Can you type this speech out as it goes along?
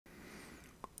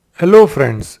Hello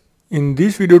friends, in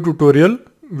this video tutorial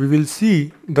we will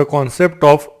see the concept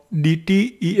of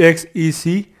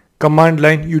DTExec command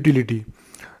line utility.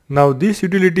 Now this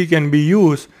utility can be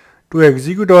used to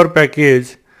execute our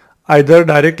package either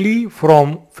directly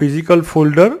from physical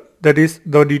folder, that is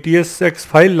the DTExec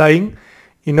file lying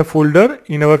in a folder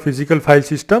in our physical file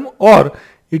system, or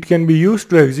it can be used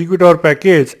to execute our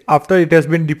package after it has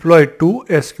been deployed to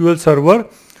SQL Server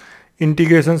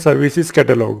Integration Services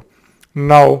Catalog.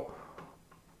 Now,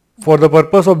 for the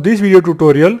purpose of this video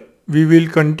tutorial, we will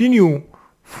continue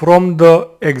from the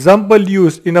example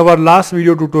used in our last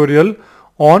video tutorial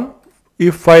on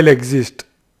if file exists.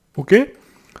 Okay,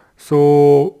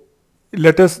 so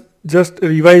let us just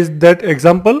revise that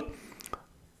example.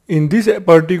 In this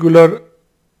particular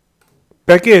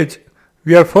package,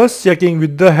 we are first checking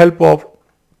with the help of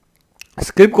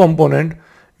script component.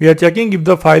 We are checking if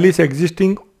the file is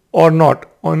existing or not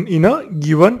in a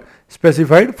given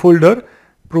specified folder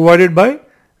provided by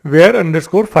where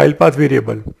underscore file path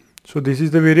variable. So this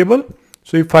is the variable.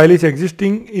 So if file is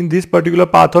existing in this particular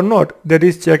path or not, that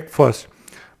is checked first.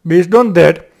 Based on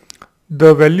that,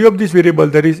 the value of this variable,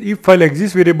 that is if file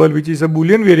exists variable, which is a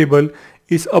boolean variable,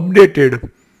 is updated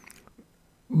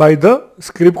by the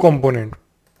script component.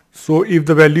 So if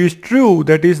the value is true,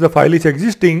 that is the file is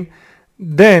existing,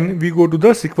 then we go to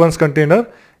the sequence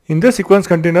container. In the sequence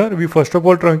container, we first of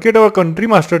all truncate our country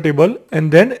master table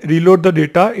and then reload the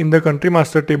data in the country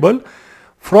master table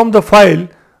from the file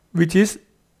which is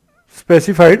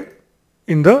specified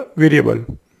in the variable.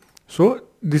 So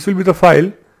this will be the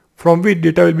file from which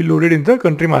data will be loaded in the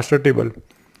country master table.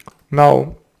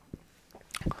 Now,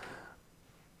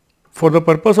 for the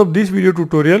purpose of this video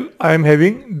tutorial, I am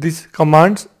having these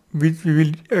commands which we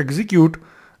will execute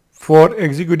for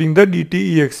executing the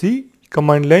DTExec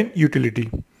command line utility.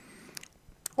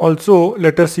 Also,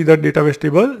 let us see the database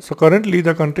table. So currently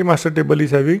the country master table is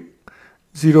having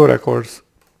 0 records.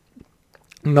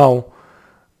 Now,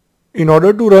 in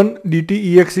order to run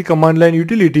DTExec command line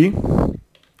utility,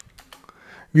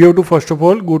 we have to first of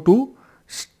all go to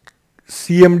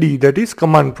CMD, that is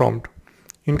command prompt.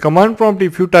 In command prompt,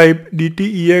 if you type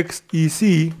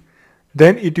DTExec,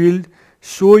 then it will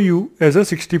show you as a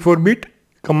 64-bit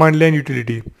command line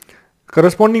utility.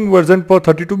 Corresponding version for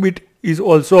 32-bit is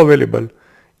also available.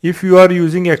 If you are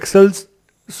using Excel's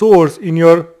source in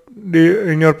your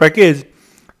package,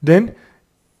 then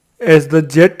as the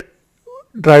jet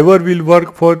driver will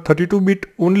work for 32-bit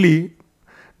only,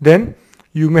 then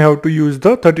you may have to use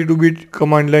the 32-bit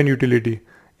command line utility.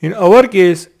 In our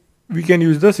case, we can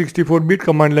use the 64-bit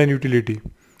command line utility.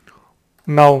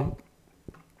 Now,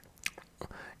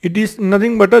 it is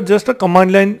nothing but just a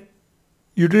command line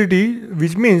utility,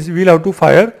 which means we'll have to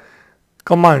fire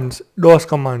commands, DOS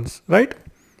commands, right?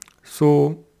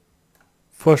 So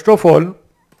first of all,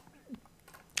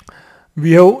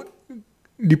 we have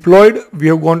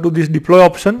gone to this deploy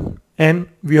option and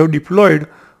we have deployed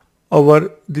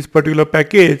this particular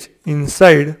package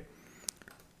inside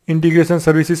integration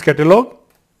services catalog.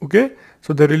 Okay,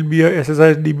 so there will be a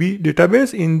SSIS DB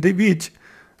database in which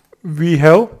we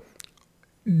have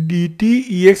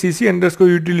DTExec underscore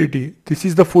utility. This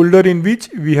is the folder in which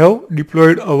we have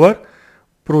deployed our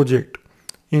project.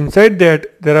 Inside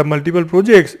that there are multiple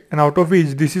projects, and out of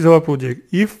which this is our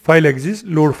project. If file exists,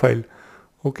 load file.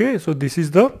 Okay, so this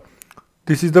is the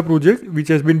project which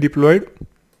has been deployed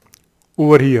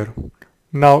over here.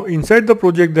 Now inside the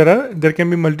project there can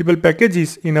be multiple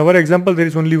packages. In our example, there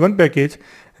is only one package,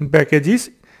 and package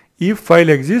is if file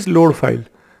exists, load file.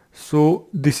 So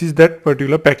this is that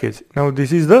particular package. Now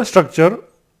this is the structure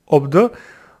of the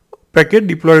package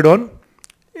deployed on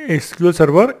SQL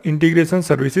Server Integration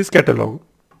Services Catalog.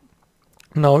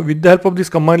 Now with the help of this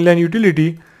command line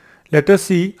utility, let us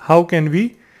see how can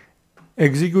we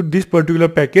execute this particular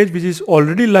package which is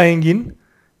already lying in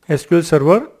SQL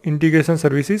Server Integration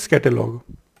Services Catalog.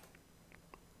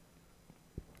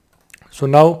 So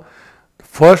now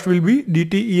first will be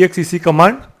DTExec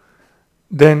command.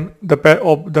 Then the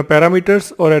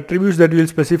parameters or attributes that we will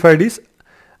specify is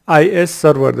IS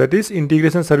server, that is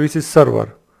integration services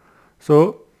server.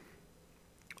 So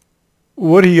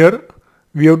over here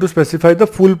we have to specify the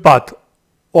full path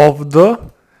of the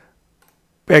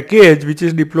package which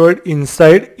is deployed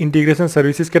inside integration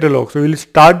services catalog. So we will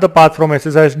start the path from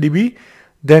SSIS DB,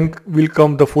 then will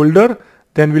come the folder,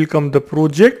 then will come the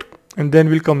project, and then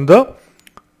will come the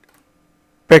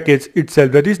package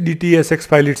itself, that is DTExec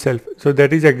file itself. So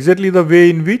that is exactly the way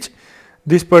in which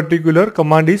this particular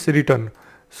command is written.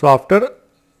 So after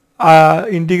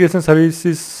integration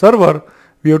services server,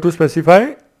 we have to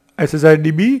specify SSIS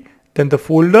DB, then the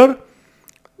folder,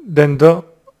 then the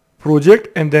project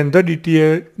and then the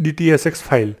DTExec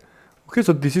file. Okay,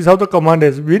 so this is how the command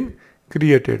has been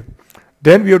created.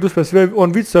 Then we have to specify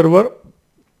on which server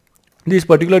this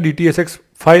particular DTExec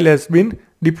file has been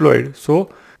deployed. So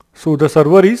the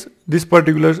server is this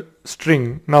particular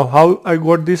string. Now how I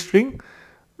got this string?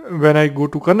 When I go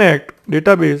to connect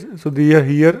database, so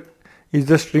here is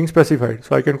the string specified.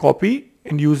 So I can copy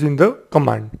and use in the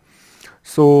command.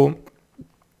 So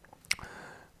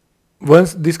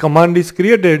once this command is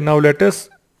created, now let us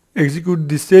execute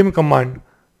the same command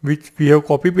which we have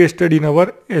copy pasted in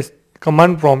our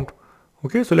command prompt.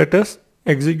 Okay, so let us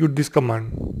execute this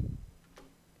command.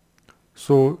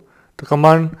 So the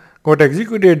command got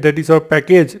executed, that is our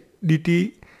package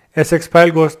DTExec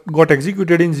file got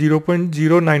executed in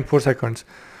 0.094 seconds.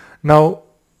 Now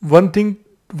one thing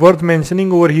worth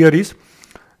mentioning over here is,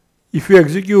 if you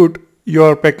execute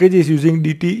your packages using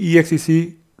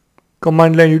DTExec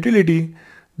command line utility,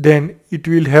 then it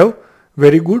will have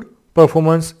very good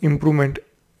performance improvement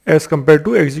as compared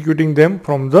to executing them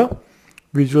from the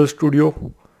Visual Studio,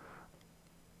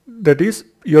 that is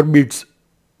your BIDS,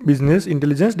 Business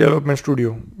Intelligence Development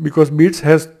Studio, because BIDS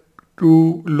has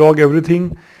to log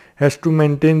everything, has to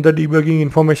maintain the debugging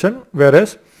information,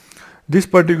 whereas this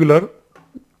particular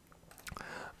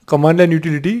command line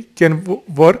utility can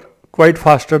work quite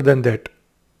faster than that.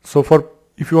 So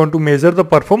if you want to measure the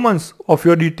performance of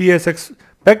your DTExec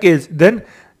package, then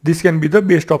this can be the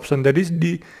best option, that is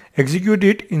execute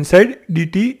it inside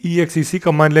DTExec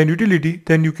command line utility.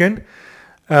 Then you can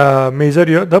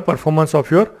measure the performance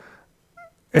of your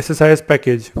SSIS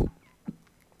package.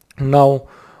 Now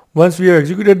once we have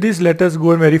executed this, let us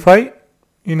go and verify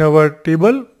in our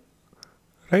table,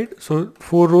 right? So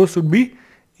 4 rows should be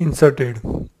inserted.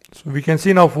 So we can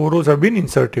see now 4 rows have been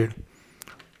inserted.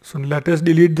 So let us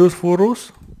delete those 4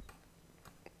 rows.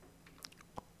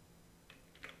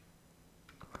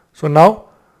 So now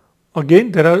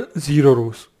again there are 0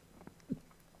 rows.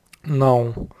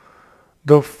 Now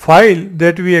the file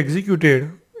that we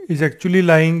executed is actually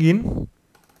lying in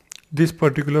this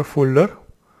particular folder.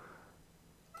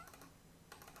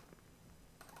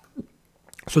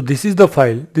 So this is the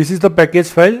file, this is the package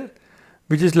file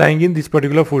which is lying in this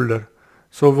particular folder.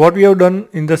 So what we have done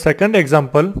in the second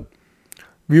example,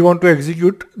 we want to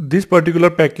execute this particular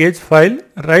package file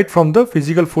right from the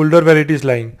physical folder where it is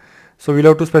lying. So we'll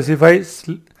have to specify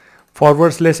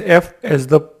 /f as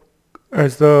the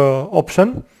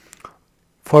option.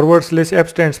 /f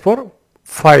stands for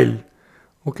file.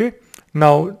 Okay,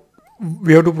 now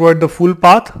we have to provide the full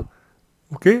path,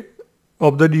 okay,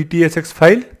 of the DTExec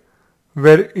file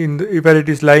where it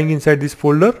is lying inside this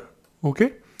folder.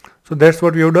 Okay, so that's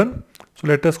what we have done. So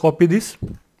let us copy this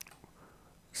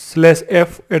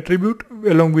 /f attribute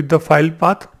along with the file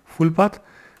path, full path.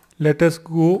 Let us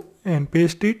go and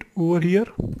paste it over here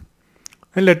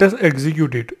and let us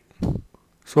execute it.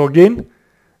 So again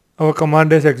our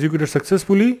command has executed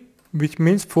successfully, which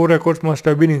means 4 records must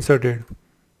have been inserted,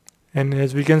 and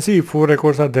as we can see 4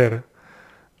 records are there,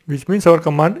 which means our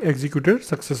command executed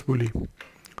successfully.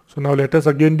 So now let us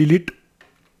again delete.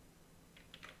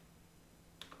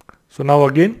 So now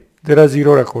again there are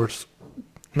 0 records.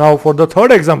 Now for the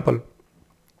third example,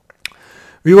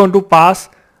 we want to pass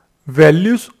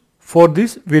values for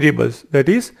these variables, that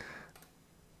is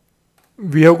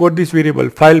we have got this variable,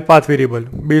 file path variable,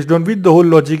 based on which the whole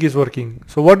logic is working.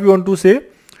 So what we want to say,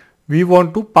 we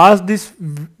want to pass this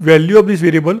value of this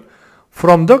variable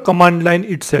from the command line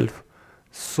itself.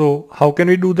 So how can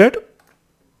we do that?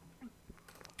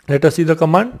 Let us see the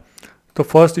command. The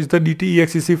first is the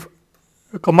DTExec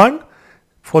command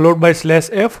followed by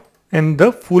 /f and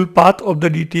the full path of the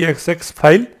DTExec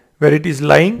file where it is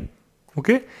lying.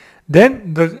 Okay,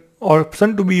 then the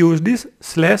option to be used is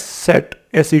 /set,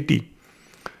 set.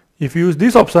 If you use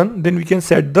this option, then we can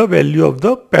set the value of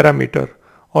the parameter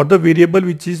or the variable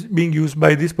which is being used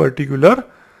by this particular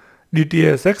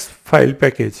DTExec file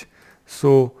package.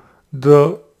 So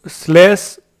the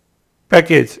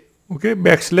 /package, okay,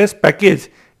 \package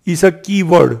is a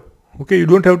keyword. Okay, you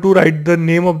don't have to write the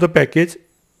name of the package,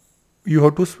 you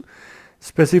have to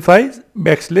specify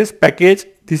 \package.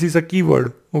 This is a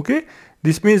keyword. Okay,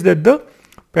 this means that the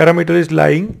parameter is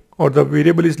lying or the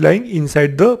variable is lying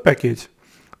inside the package.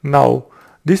 Now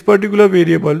this particular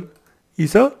variable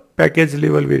is a package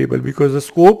level variable because the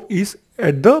scope is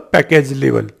at the package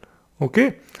level.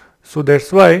 Okay, so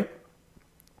that's why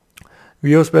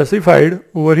we have specified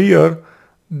over here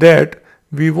that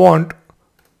we want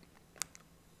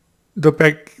the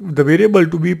variable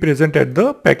to be present at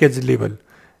the package level.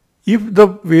 If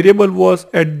the variable was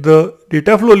at the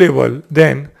data flow level,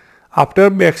 then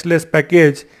after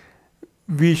 \package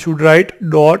we should write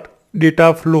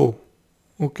data flow.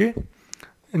 Okay,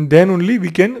 and then only we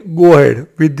can go ahead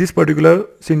with this particular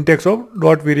syntax of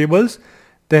dot variables.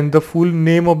 Then the full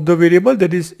name of the variable,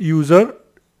 that is user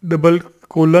double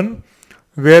colon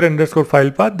where underscore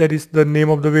file path, that is the name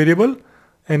of the variable,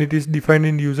 and it is defined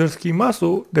in user schema,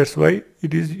 so that's why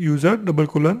it is user double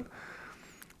colon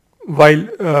while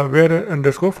where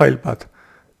underscore file path.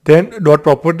 Then dot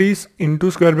properties into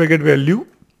square bracket value,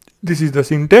 this is the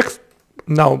syntax,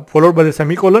 now followed by the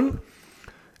semicolon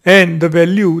and the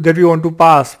value that we want to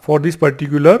pass for this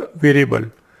particular variable,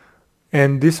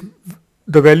 and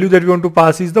the value that we want to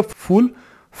pass is the full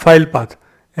file path,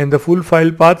 and the full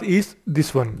file path is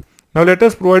this one. Now let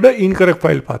us provide the incorrect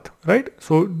file path, right?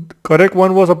 So correct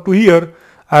one was up to here,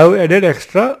 I have added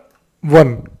extra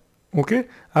 1. Okay,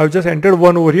 I have just entered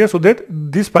 1 over here so that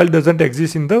this file doesn't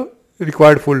exist in the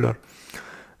required folder.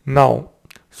 Now,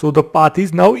 so the path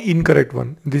is now incorrect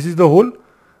one. This is the whole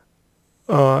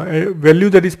value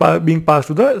that is being passed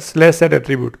to the /set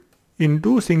attribute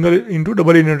into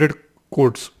double inverted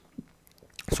quotes.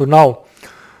 So now,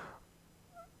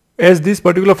 as this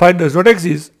particular file does not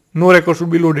exist, no record should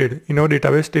be loaded in our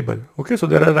database table. Okay, so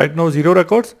there are right now 0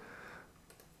 records.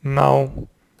 Now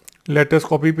let us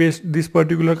copy paste this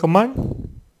particular command.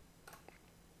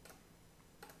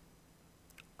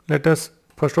 Let us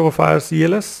first of all fire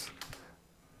CLS.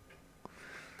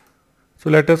 So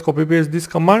let us copy paste this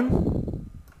command.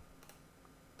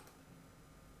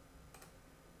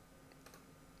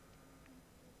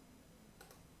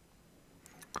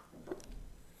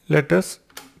 Let us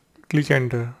click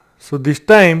enter. So this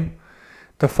time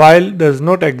the file does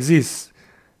not exist.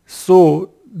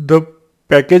 So the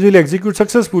package will execute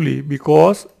successfully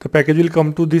because the package will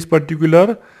come to this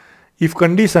particular if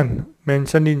condition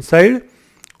mentioned inside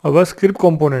our script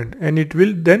component, and it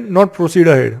will then not proceed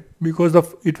ahead because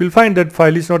it will find that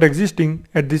file is not existing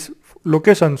at this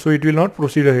location, so it will not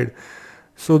proceed ahead.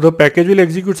 So the package will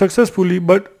execute successfully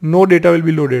but no data will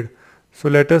be loaded. So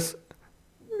let us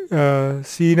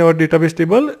see in our database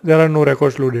table there are no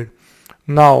records loaded.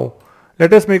 Now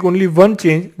let us make only one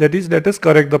change, that is let us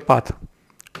correct the path.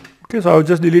 Okay, so I have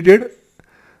just deleted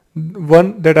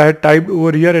one that I had typed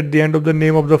over here at the end of the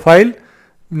name of the file.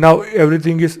 Now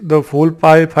everything is, the whole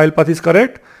file path is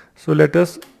correct. So let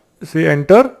us say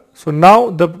enter. So now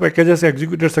the package has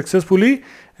executed successfully,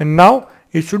 and now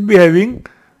it should be having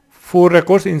 4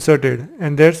 records inserted,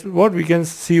 and that's what we can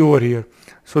see over here.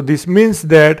 So this means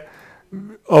that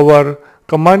our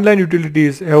command line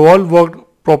utilities have all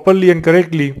worked properly and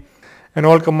correctly, and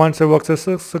all commands have worked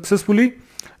successfully,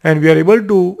 and we are able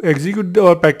to execute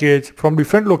our package from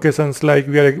different locations, like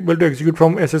we are able to execute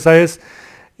from SSIS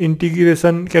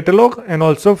integration catalog and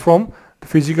also from the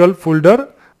physical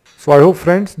folder. So I hope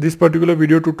friends this particular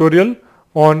video tutorial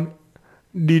on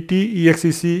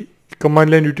DTExec command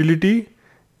line utility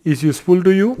is useful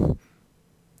to you.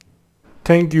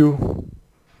 Thank you.